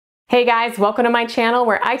Hey guys, welcome to my channel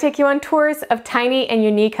where I take you on tours of tiny and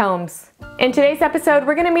unique homes. In today's episode,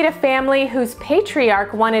 we're gonna meet a family whose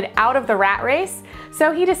patriarch wanted out of the rat race,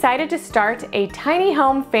 so he decided to start a tiny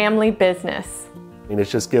home family business. It's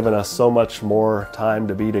just given us so much more time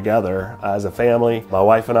to be together as a family. My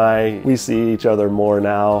wife and I, we see each other more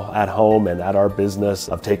now at home and at our business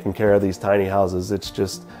of taking care of these tiny houses. It's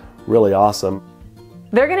just really awesome.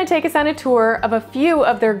 They're going to take us on a tour of a few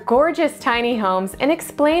of their gorgeous tiny homes and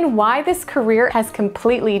explain why this career has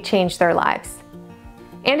completely changed their lives.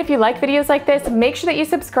 And if you like videos like this, make sure that you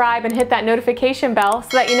subscribe and hit that notification bell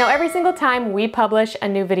so that you know every single time we publish a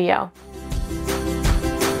new video.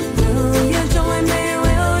 Will you join me?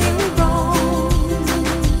 Will you roll?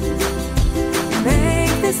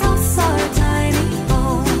 Make this house our tiny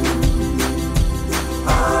home.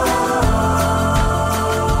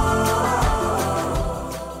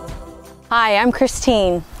 Hi, I'm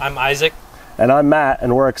Christine. I'm Isaac. And I'm Matt,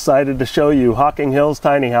 and we're excited to show you Hocking Hills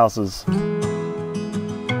tiny houses.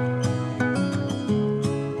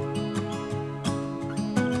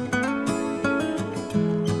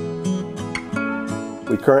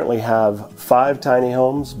 We currently have 5 tiny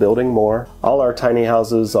homes, building more. All our tiny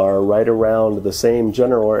houses are right around the same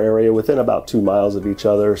general area within about 2 miles of each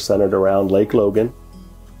other, centered around Lake Logan.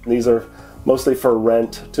 These are mostly for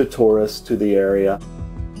rent to tourists to the area.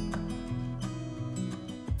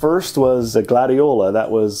 First was a Gladiola. That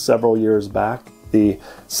was several years back. The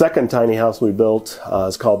second tiny house we built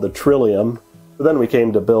is called the Trillium. Then we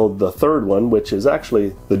came to build the third one, which is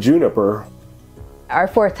actually the Juniper. Our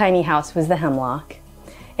fourth tiny house was the Hemlock.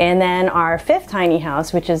 And then our fifth tiny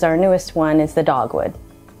house, which is our newest one, is the Dogwood.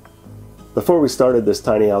 Before we started this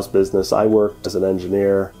tiny house business, I worked as an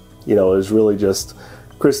engineer. You know, it was really just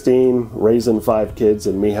Christine raising 5 kids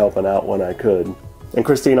and me helping out when I could. And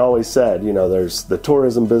Christine always said, you know, there's the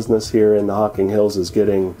tourism business here in the Hocking Hills is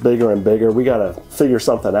getting bigger and bigger. We got to figure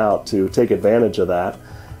something out to take advantage of that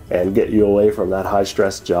and get you away from that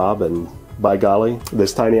high-stress job. And by golly,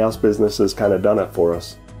 this tiny house business has kind of done it for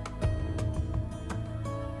us.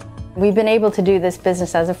 We've been able to do this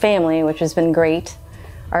business as a family, which has been great.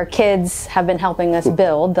 Our kids have been helping us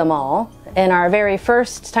build them all. And our very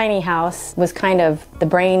first tiny house was kind of the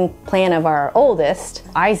brain plan of our oldest,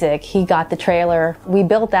 Isaac. He got the trailer. We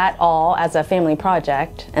built that all as a family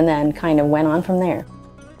project and then kind of went on from there.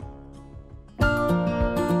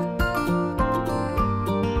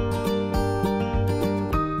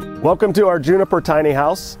 Welcome to our Juniper tiny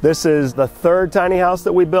house. This is the third tiny house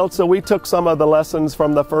that we built, so we took some of the lessons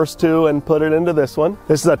from the first 2 and put it into this one.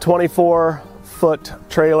 This is a 24-foot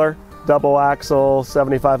trailer, double axle,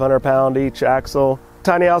 7,500 pound each axle.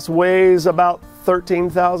 Tiny house weighs about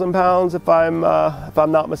 13,000 pounds if I'm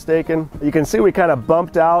not mistaken. You can see we kind of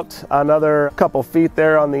bumped out another couple feet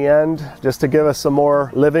there on the end just to give us some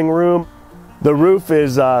more living room. The roof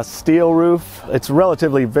is a steel roof. It's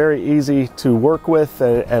relatively very easy to work with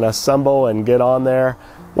and assemble and get on there.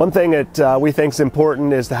 One thing that we think is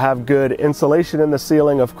important is to have good insulation in the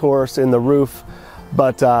ceiling, of course, in the roof,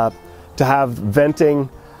 but to have venting.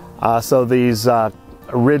 So these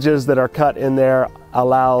ridges that are cut in there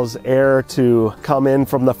allows air to come in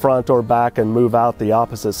from the front or back and move out the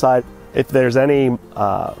opposite side. If there's any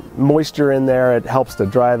moisture in there, it helps to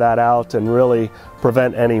dry that out and really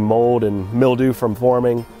prevent any mold and mildew from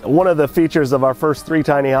forming. One of the features of our first 3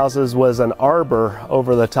 tiny houses was an arbor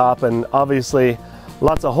over the top, and obviously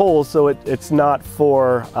lots of holes, so it's not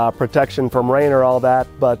for protection from rain or all that,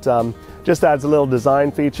 but just adds a little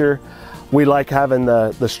design feature. We like having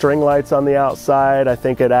the string lights on the outside. I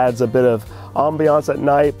think it adds a bit of ambiance at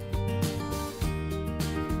night.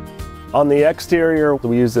 On the exterior,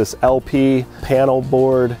 we use this LP panel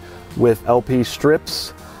board with LP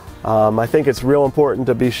strips. I think it's real important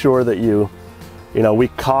to be sure that we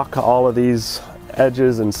caulk all of these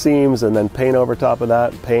edges and seams and then paint over top of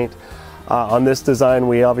that, paint. On this design,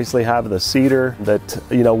 we obviously have the cedar that,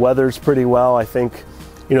 weathers pretty well. I think,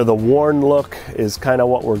 the worn look is kind of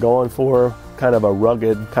what we're going for, kind of a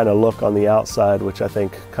rugged kind of look on the outside, which I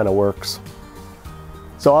think kind of works.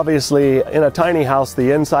 So obviously, in a tiny house,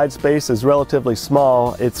 the inside space is relatively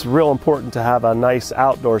small. It's real important to have a nice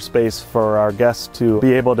outdoor space for our guests to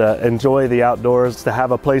be able to enjoy the outdoors, to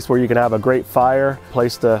have a place where you can have a great fire,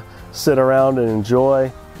 place to sit around and enjoy,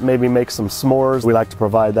 maybe make some s'mores. We like to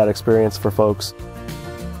provide that experience for folks.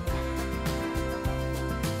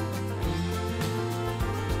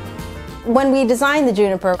 When we designed the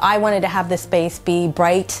Juniper, I wanted to have the space be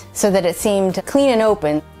bright so that it seemed clean and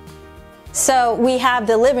open. So we have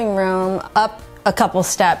the living room up a couple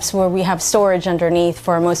steps where we have storage underneath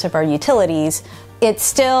for most of our utilities, It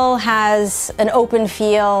still has an open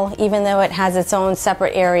feel, even though it has its own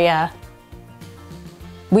separate area.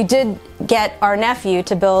 We did get our nephew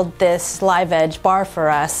to build this live edge bar for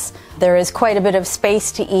us. There is quite a bit of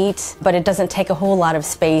space to eat, but it doesn't take a whole lot of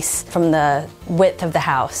space from the width of the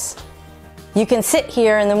house. You can sit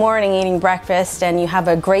here in the morning eating breakfast and you have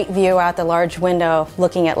a great view out the large window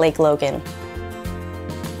looking at Lake Logan.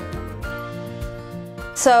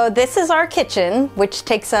 So this is our kitchen, which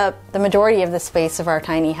takes up the majority of the space of our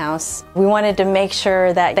tiny house. We wanted to make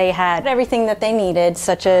sure that they had everything that they needed,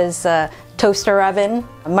 such as a toaster oven,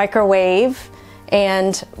 a microwave,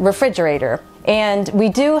 and refrigerator. And we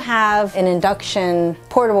do have an induction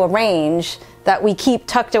portable range that we keep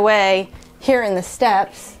tucked away here in the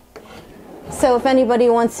steps. So if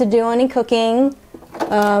anybody wants to do any cooking,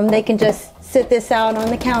 they can just sit this out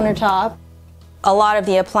on the countertop. A lot of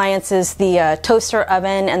the appliances, the toaster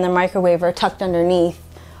oven and the microwave are tucked underneath.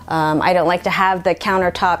 I don't like to have the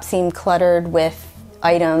countertop seem cluttered with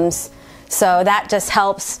items, so that just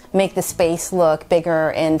helps make the space look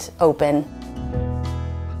bigger and open.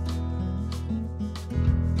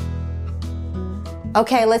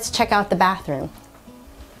 Okay, let's check out the bathroom.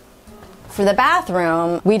 For the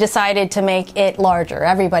bathroom, we decided to make it larger.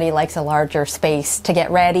 Everybody likes a larger space to get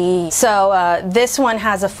ready. So this one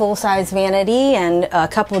has a full-size vanity and a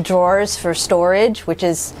couple drawers for storage, which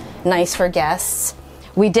is nice for guests.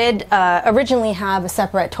 We did originally have a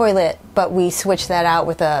separate toilet, but we switched that out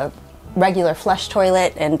with a regular flush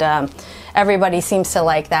toilet, and everybody seems to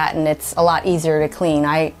like that, and it's a lot easier to clean.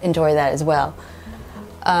 I enjoy that as well.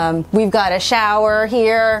 We've got a shower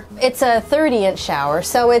here. It's a 30-inch shower,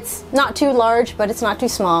 so it's not too large, but it's not too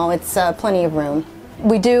small. It's plenty of room.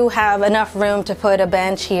 We do have enough room to put a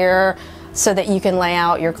bench here so that you can lay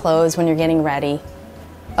out your clothes when you're getting ready.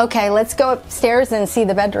 Okay, let's go upstairs and see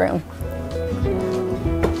the bedroom.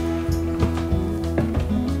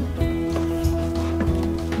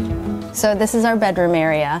 So this is our bedroom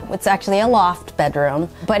area. It's actually a loft bedroom,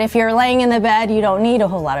 but if you're laying in the bed, you don't need a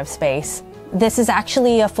whole lot of space. This is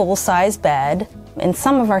actually a full-size bed. In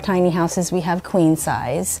some of our tiny houses, we have queen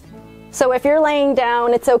size. So if you're laying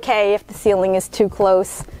down, it's okay if the ceiling is too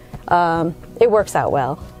close. It works out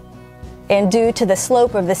well. And due to the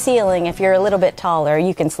slope of the ceiling, if you're a little bit taller,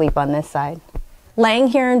 you can sleep on this side. Laying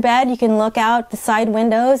here in bed, you can look out the side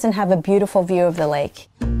windows and have a beautiful view of the lake.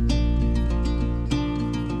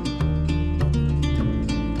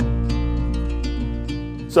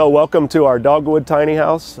 So welcome to our Dogwood tiny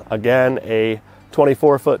house. Again, a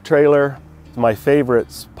 24-foot trailer. My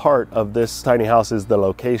favorite part of this tiny house is the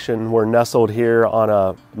location. We're nestled here on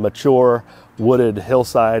a mature wooded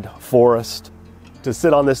hillside forest. To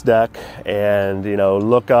sit on this deck and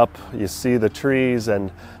look up, you see the trees and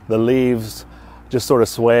the leaves just sort of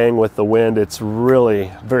swaying with the wind. It's really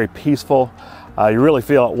very peaceful. You really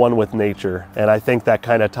feel at one with nature, and I think that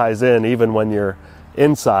kind of ties in even when you're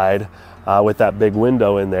inside. With that big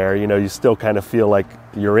window in there, you still kind of feel like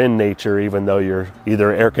you're in nature, even though you're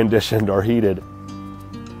either air conditioned or heated.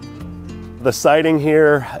 The siding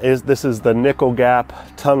here this is the nickel gap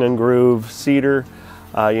tongue and groove cedar.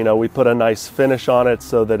 We put a nice finish on it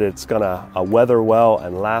so that it's gonna weather well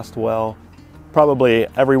and last well. Probably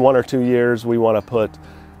every 1 or 2 years we want to put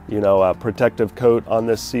a protective coat on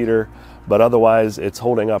this cedar, but otherwise it's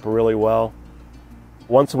holding up really well.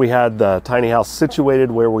 Once we had the tiny house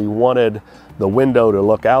situated where we wanted the window to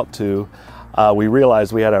look out to, we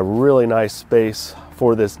realized we had a really nice space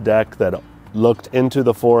for this deck that looked into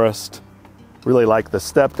the forest. Really like the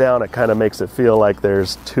step down. It kind of makes it feel like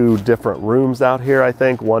there's 2 different rooms out here, I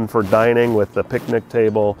think. One for dining with the picnic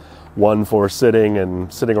table, one for sitting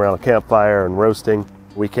around a campfire and roasting.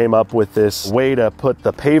 We came up with this way to put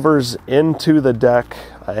the pavers into the deck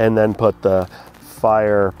and then put the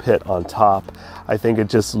fire pit on top. I think it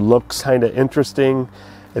just looks kind of interesting.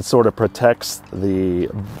 It sort of protects the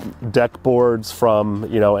deck boards from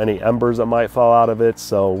any embers that might fall out of it,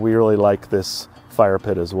 so we really like this fire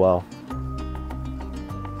pit as well.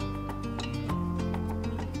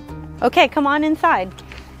 Okay, come on inside.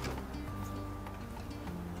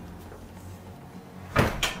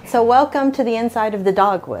 So welcome to the inside of the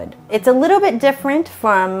Dogwood. It's a little bit different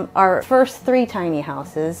from our first 3 tiny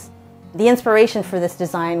houses. The inspiration for this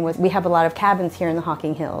design was we have a lot of cabins here in the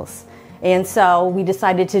Hocking Hills. And so we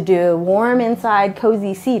decided to do warm inside,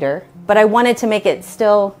 cozy cedar, but I wanted to make it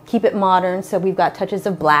still, keep it modern, so we've got touches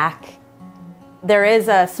of black. There is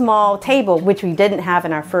a small table, which we didn't have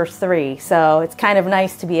in our first 3, so it's kind of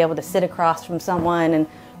nice to be able to sit across from someone and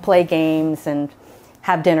play games and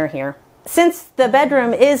have dinner here. Since the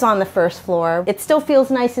bedroom is on the first floor, it still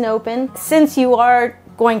feels nice and open. Since you are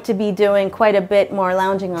going to be doing quite a bit more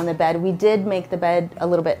lounging on the bed, we did make the bed a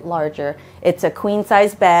little bit larger. It's a queen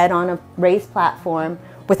size bed on a raised platform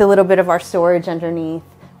with a little bit of our storage underneath.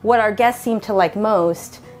 What our guests seem to like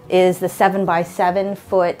most is the 7 by 7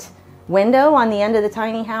 foot window on the end of the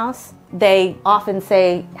tiny house. They often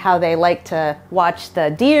say how they like to watch the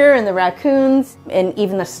deer and the raccoons and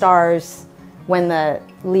even the stars when the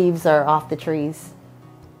leaves are off the trees.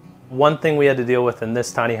 One thing we had to deal with in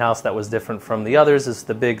this tiny house that was different from the others is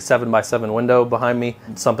the big 7 by 7 window behind me.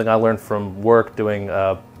 It's something I learned from work doing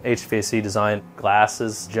HVAC design. Glass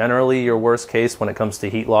is generally your worst case when it comes to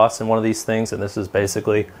heat loss in one of these things, and this is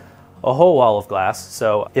basically a whole wall of glass.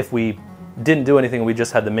 So if we didn't do anything, we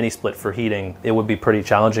just had the mini split for heating, it would be pretty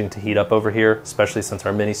challenging to heat up over here, especially since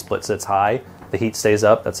our mini split sits high. The heat stays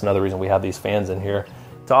up. That's another reason we have these fans in here.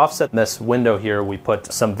 To offset this window here, we put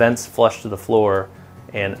some vents flush to the floor,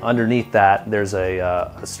 and underneath that there's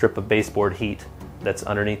a strip of baseboard heat that's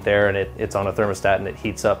underneath there, and it's on a thermostat and it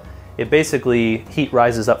heats up. It basically, heat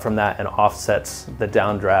rises up from that and offsets the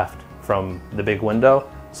downdraft from the big window.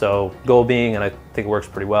 So goal being, and I think it works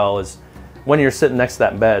pretty well, is when you're sitting next to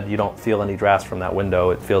that bed, you don't feel any drafts from that window.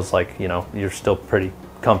 It feels like, you know, you're still pretty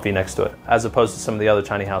comfy next to it. As opposed to some of the other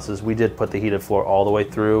tiny houses, we did put the heated floor all the way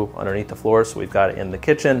through underneath the floor, so we've got it in the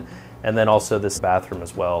kitchen and then also this bathroom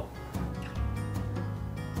as well.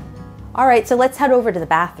 All right, so let's head over to the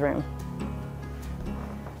bathroom.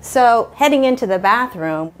 So heading into the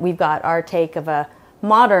bathroom, we've got our take of a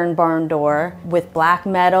modern barn door with black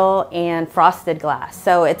metal and frosted glass.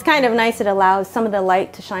 So it's kind of nice, it allows some of the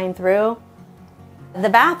light to shine through. The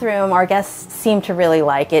bathroom, our guests seem to really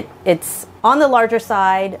like it. It's on the larger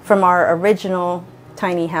side from our original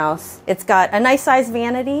tiny house. It's got a nice sized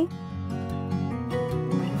vanity.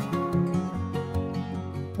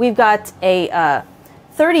 We've got a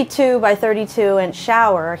 32 by 32 inch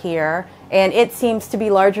shower here, and it seems to be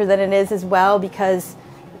larger than it is as well because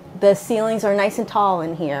the ceilings are nice and tall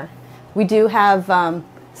in here. We do have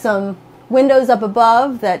some windows up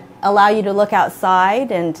above that allow you to look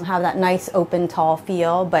outside and have that nice open tall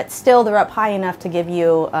feel, but still they're up high enough to give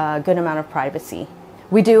you a good amount of privacy.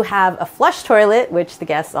 We do have a flush toilet, which the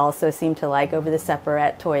guests also seem to like over the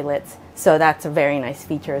separate toilets, so that's a very nice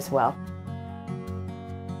feature as well.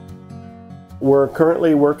 We're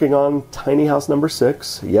currently working on tiny house number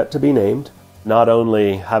 6, yet to be named. Not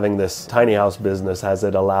only having this tiny house business has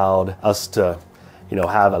it allowed us to, you know,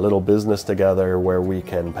 have a little business together where we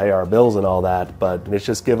can pay our bills and all that, but it's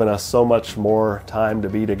just given us so much more time to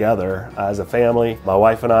be together as a family. My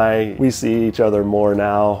wife and I, we see each other more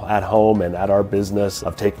now at home and at our business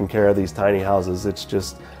of taking care of these tiny houses. It's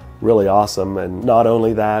just really awesome. And not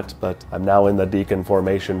only that, but I'm now in the deacon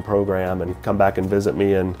formation program, and come back and visit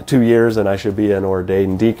me in 2 years and I should be an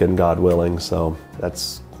ordained deacon, God willing. So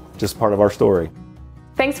that's just part of our story.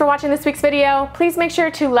 Thanks for watching this week's video. Please make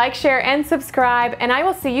sure to like, share, and subscribe, and I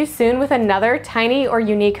will see you soon with another tiny or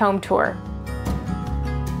unique home tour.